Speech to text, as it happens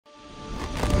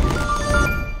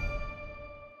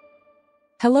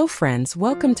Hello friends,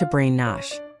 welcome to Brain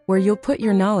Nosh, where you'll put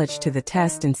your knowledge to the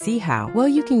test and see how well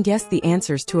you can guess the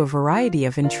answers to a variety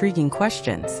of intriguing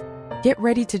questions. Get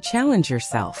ready to challenge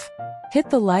yourself. Hit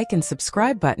the like and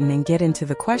subscribe button and get into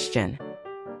the question.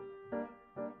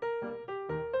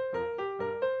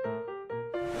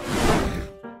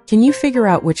 Can you figure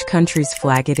out which country's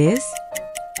flag it is?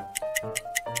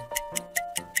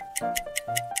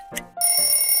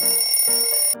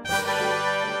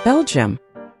 Belgium.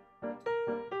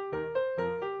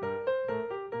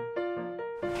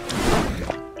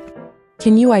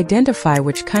 Can you identify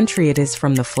which country it is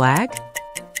from the flag?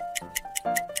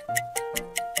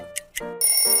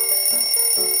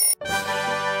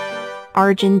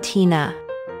 Argentina.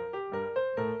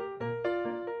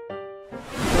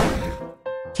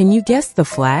 Can you guess the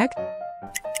flag?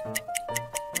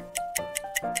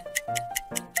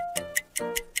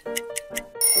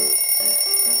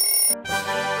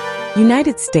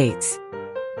 United States.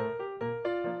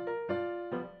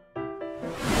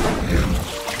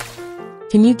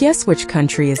 Can you guess which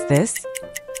country is this?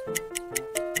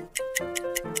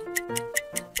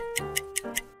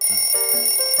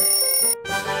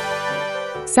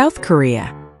 South Korea.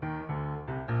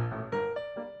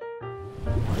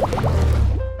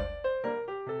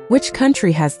 Which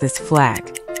country has this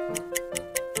flag?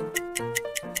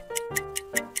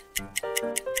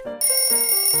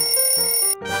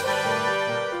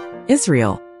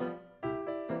 Israel.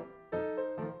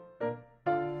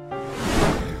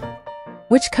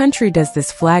 Which country does this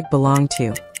flag belong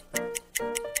to?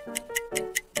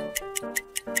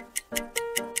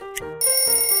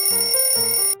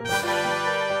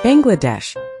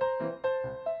 Bangladesh.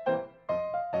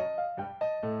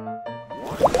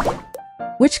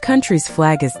 Which country's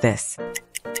flag is this?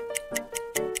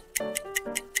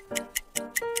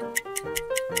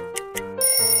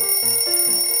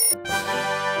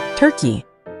 Turkey.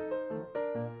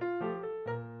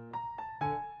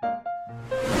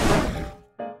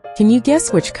 Can you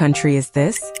guess which country is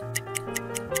this?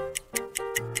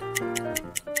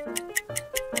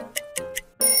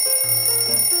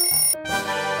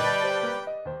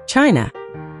 China.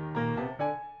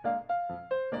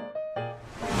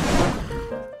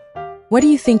 What do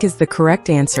you think is the correct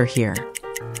answer here?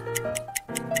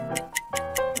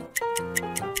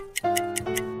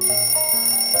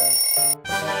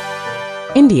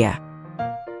 India.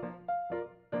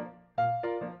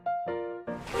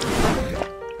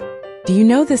 Do you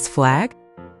know this flag?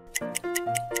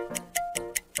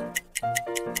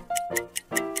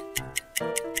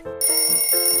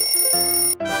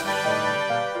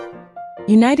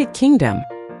 United Kingdom.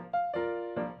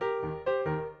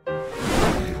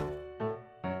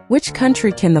 Which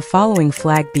country can the following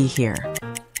flag be here?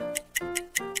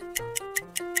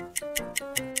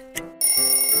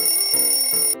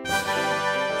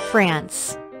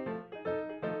 France.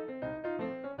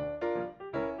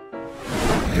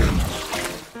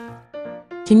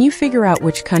 Can you figure out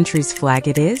which country's flag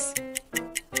it is?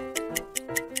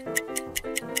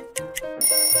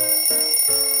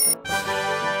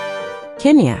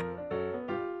 Kenya.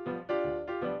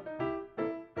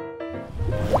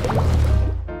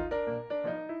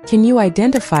 Can you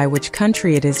identify which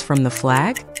country it is from the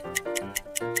flag?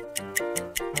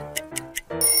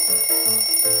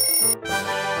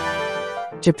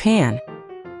 Japan.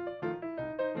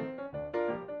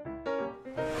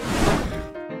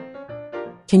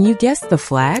 Can you guess the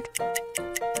flag?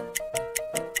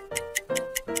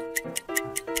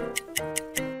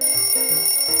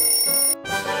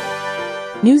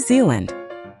 New Zealand.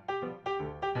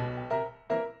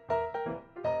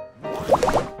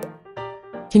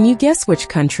 Can you guess which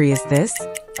country is this?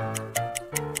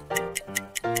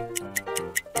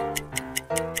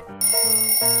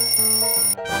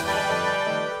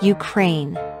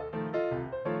 Ukraine.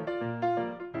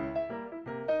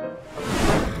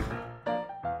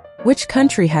 Which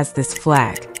country has this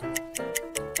flag?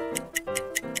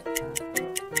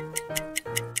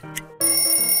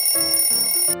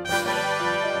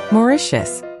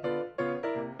 Mauritius.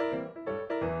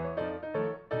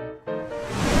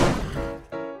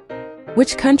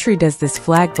 Which country does this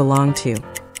flag belong to?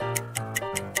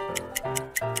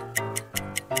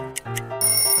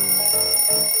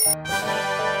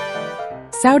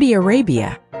 Saudi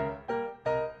Arabia.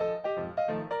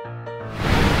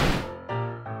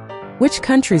 Which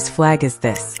country's flag is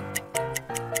this?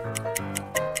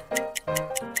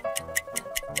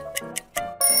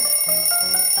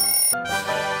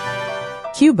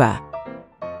 Cuba.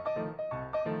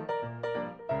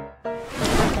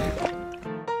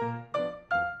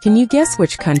 Can you guess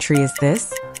which country is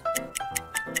this?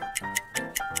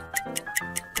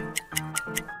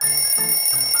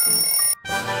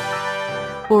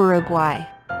 Uruguay.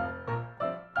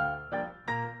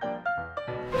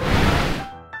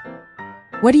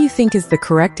 What do you think is the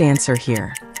correct answer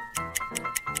here?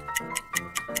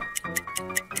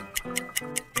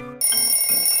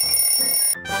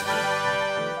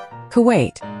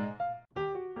 Kuwait.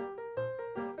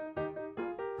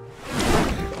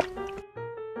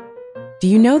 Do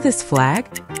you know this flag?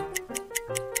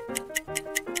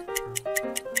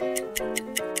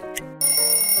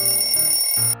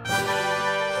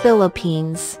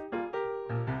 Philippines.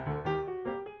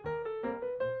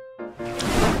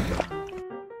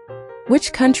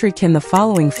 Which country can the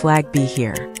following flag be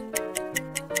here?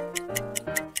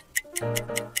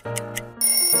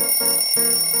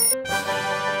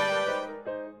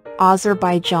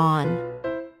 Azerbaijan.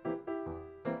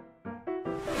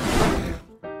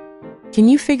 Can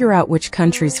you figure out which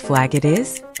country's flag it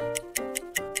is?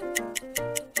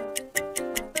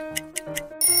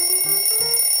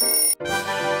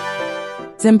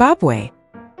 Zimbabwe.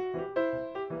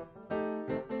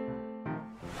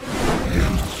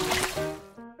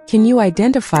 Can you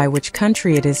identify which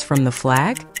country it is from the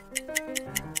flag?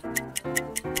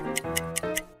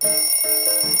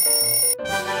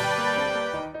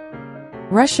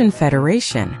 Russian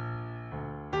Federation.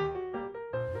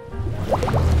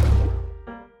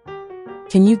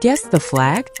 Can you guess the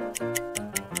flag?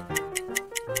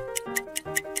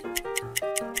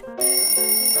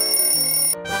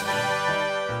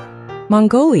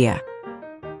 Mongolia.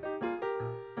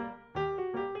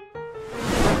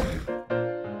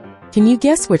 Can you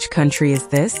guess which country is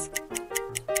this?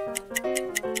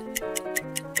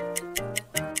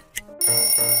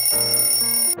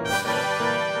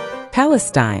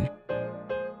 Palestine.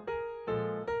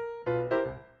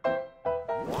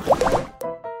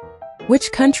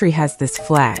 Which country has this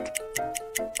flag?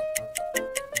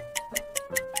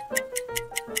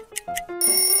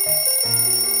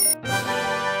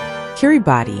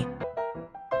 Kiribati.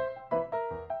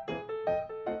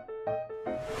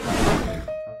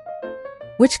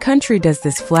 Which country does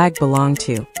this flag belong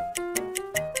to?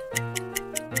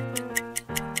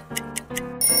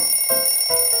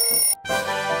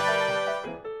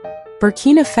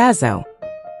 Burkina Faso.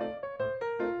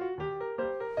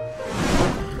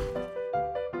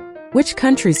 Which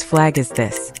country's flag is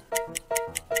this?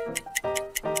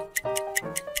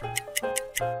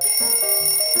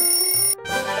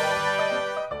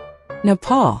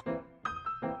 Nepal.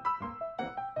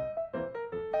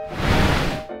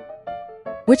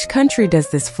 Which country does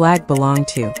this flag belong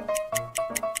to?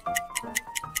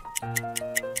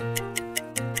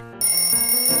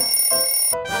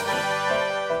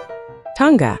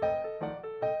 Tonga.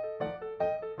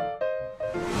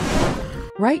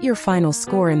 Write your final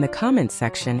score in the comments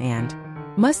section and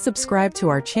must subscribe to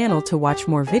our channel to watch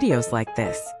more videos like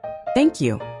this. Thank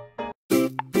you.